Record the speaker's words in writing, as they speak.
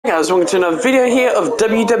Guys, welcome to another video here of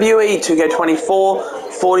WWE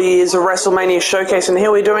 2K24 40 years of WrestleMania showcase, and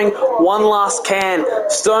here we're doing one last can.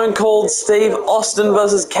 Stone Cold Steve Austin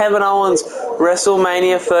versus Kevin Owens,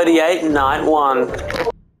 WrestleMania 38 Night 1.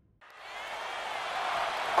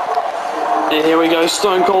 And here we go,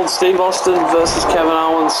 Stone Cold Steve Austin versus Kevin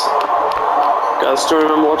Owens. Guys, still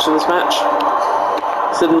remember watching this match?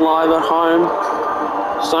 Sitting live at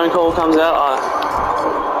home. Stone Cold comes out.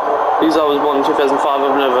 Because I was born in 2005,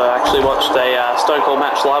 I've never actually watched a Stone Cold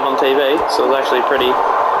match live on TV, so it was actually pretty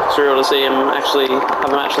surreal to see him actually have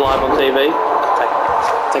a match live on TV.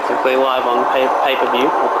 Technically live on pay-per-view,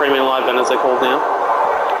 or Premium Live Event as they're called now.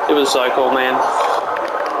 It was so cool, man.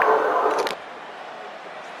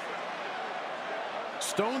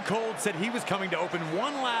 Stone Cold said he was coming to open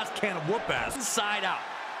one last can of whoop-ass inside out,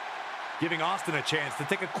 giving Austin a chance to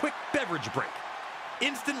take a quick beverage break.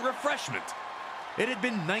 Instant refreshment. It had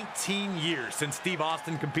been 19 years since Steve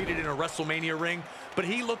Austin competed in a WrestleMania ring, but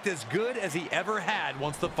he looked as good as he ever had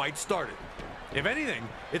once the fight started. If anything,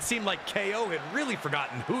 it seemed like KO had really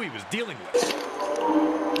forgotten who he was dealing with.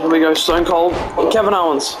 Here we go, Stone Cold, Kevin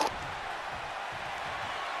Owens.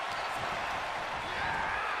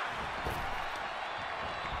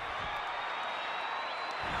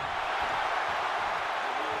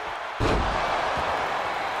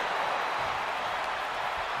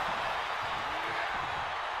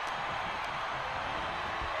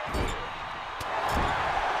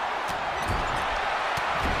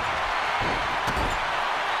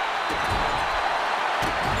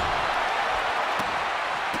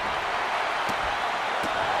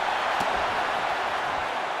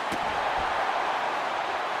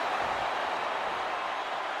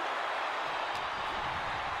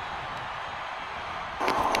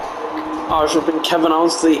 Oh, it should have been Kevin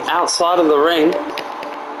Owens to the outside of the ring.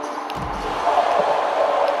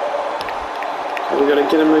 Okay, we got to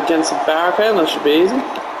get him against the barricade, that should be easy.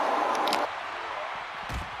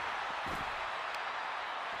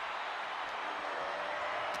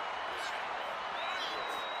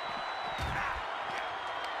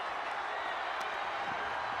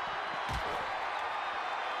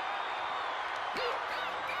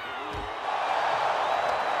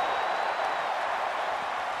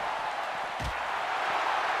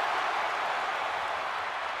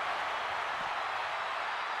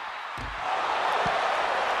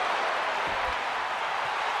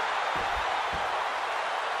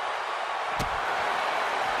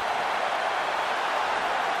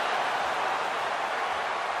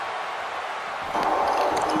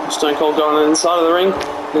 Stone Cold going on the inside of the ring,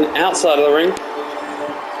 then outside of the ring.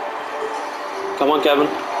 Come on, Kevin.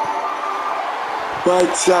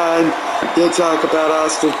 Right, son. You talk about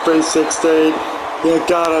Austin 316. You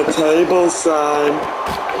got a table sign.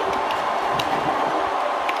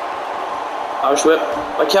 Irish whip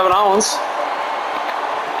by Kevin Owens.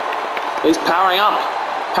 He's powering up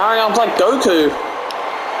like Goku.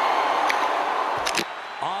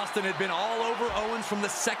 Austin had been all over Owens from the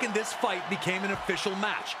second this fight became an official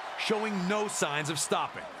match, showing no signs of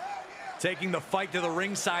stopping. Taking the fight to the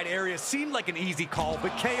ringside area seemed like an easy call,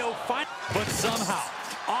 but But somehow,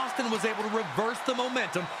 Austin was able to reverse the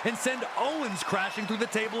momentum and send Owens crashing through the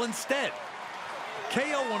table instead.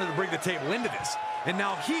 KO wanted to bring the table into this, and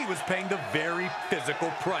now he was paying the very physical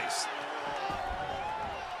price.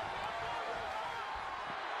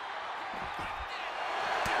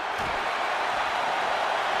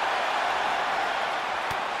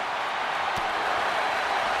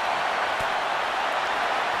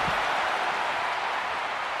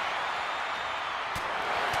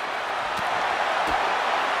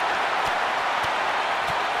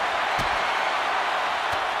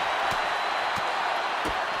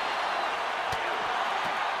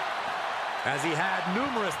 As he had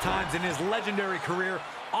numerous times in his legendary career,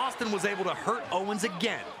 Austin was able to hurt Owens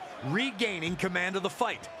again, regaining command of the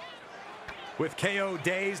fight. With KO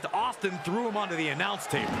dazed, Austin threw him onto the announce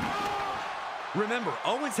table. Remember,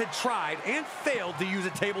 Owens had tried and failed to use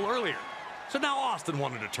a table earlier, so now Austin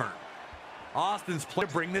wanted to turn. Austin's plan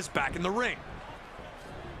to bring this back in the ring.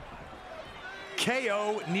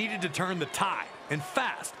 KO needed to turn the tide, and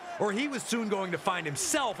fast, or he was soon going to find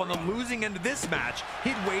himself on the losing end of this match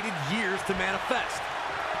he'd waited years to manifest.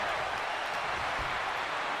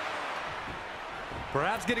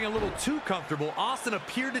 Perhaps getting a little too comfortable, Austin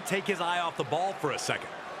appeared to take his eye off the ball for a second.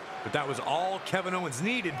 But that was all Kevin Owens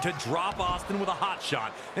needed to drop Austin with a hot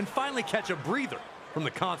shot and finally catch a breather from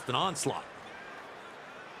the constant onslaught.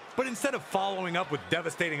 But instead of following up with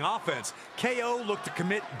devastating offense, KO looked to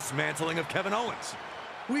commit dismantling of Kevin Owens.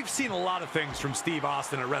 We've seen a lot of things from Steve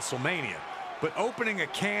Austin at WrestleMania, but opening a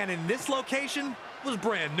can in this location was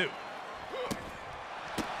brand new.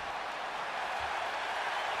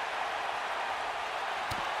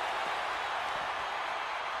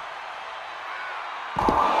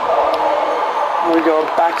 we go, a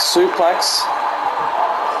back suplex.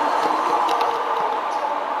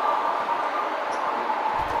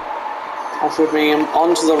 After bringing him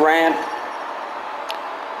onto the ramp.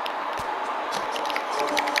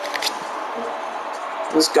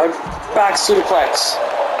 Let's go, back suplex.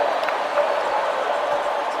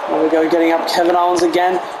 There we go, getting up Kevin Owens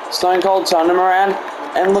again. Stone Cold turning him around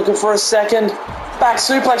and looking for a second. Back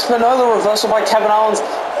suplex, but no, the reversal by Kevin Owens,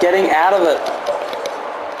 getting out of it.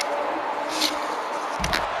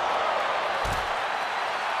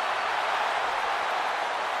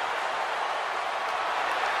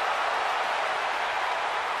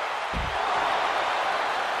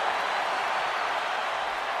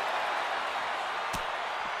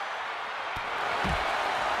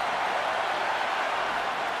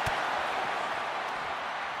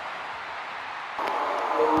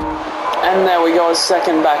 And there we go, a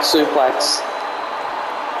second back suplex.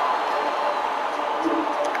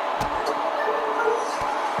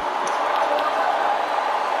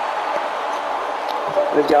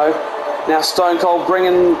 There we go. Now Stone Cold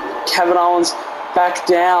bringing Kevin Owens back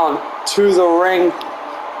down to the ring.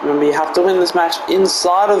 Remember, you have to win this match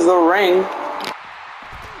inside of the ring.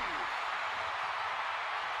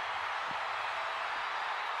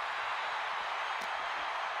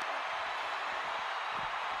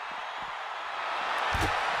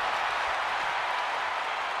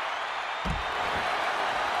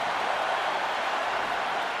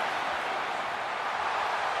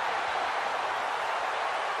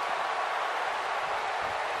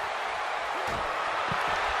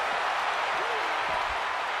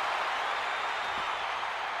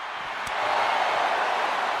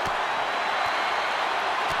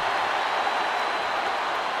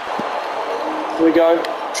 Here we go,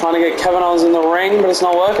 trying to get Kevin Owens in the ring, but it's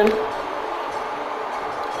not working.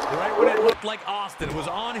 Right when it looked like Austin was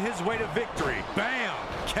on his way to victory, bam!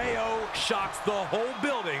 KO shocks the whole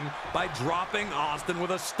building by dropping Austin with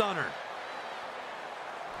a stunner.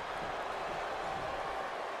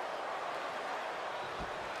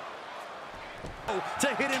 To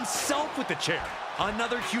hit himself with the chair.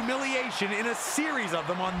 Another humiliation in a series of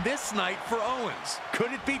them on this night for Owens.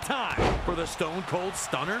 Could it be time for the Stone Cold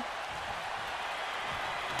Stunner?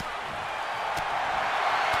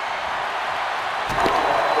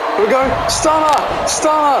 Here we go, stunner,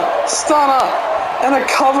 stunner, stunner, and a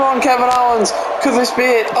cover on Kevin Owens. Could this be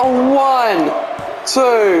it? A 1, 2,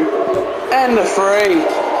 and a 3.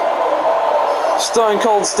 Stone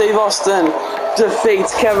Cold Steve Austin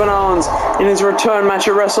defeats Kevin Owens in his return match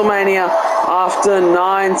at WrestleMania after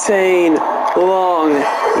 19 long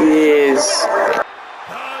years.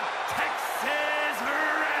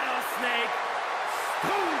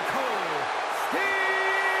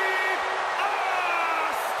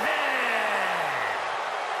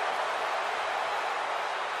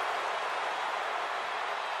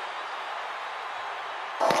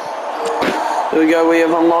 Here we go, we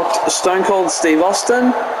have unlocked Stone Cold Steve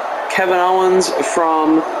Austin, Kevin Owens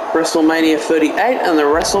from WrestleMania 38 and the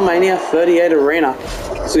WrestleMania 38 arena.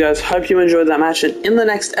 So guys, hope you enjoyed that match, and in the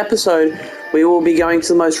next episode we will be going to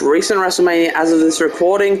the most recent WrestleMania as of this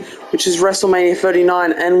recording, which is WrestleMania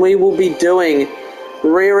 39, and we will be doing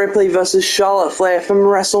Rhea Ripley versus Charlotte Flair from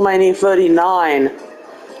WrestleMania 39.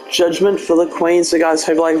 Judgment for the Queen. So guys,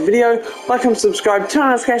 hope you like the video, like and subscribe, turn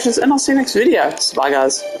on notifications, and I'll see you next video. So bye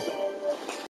guys.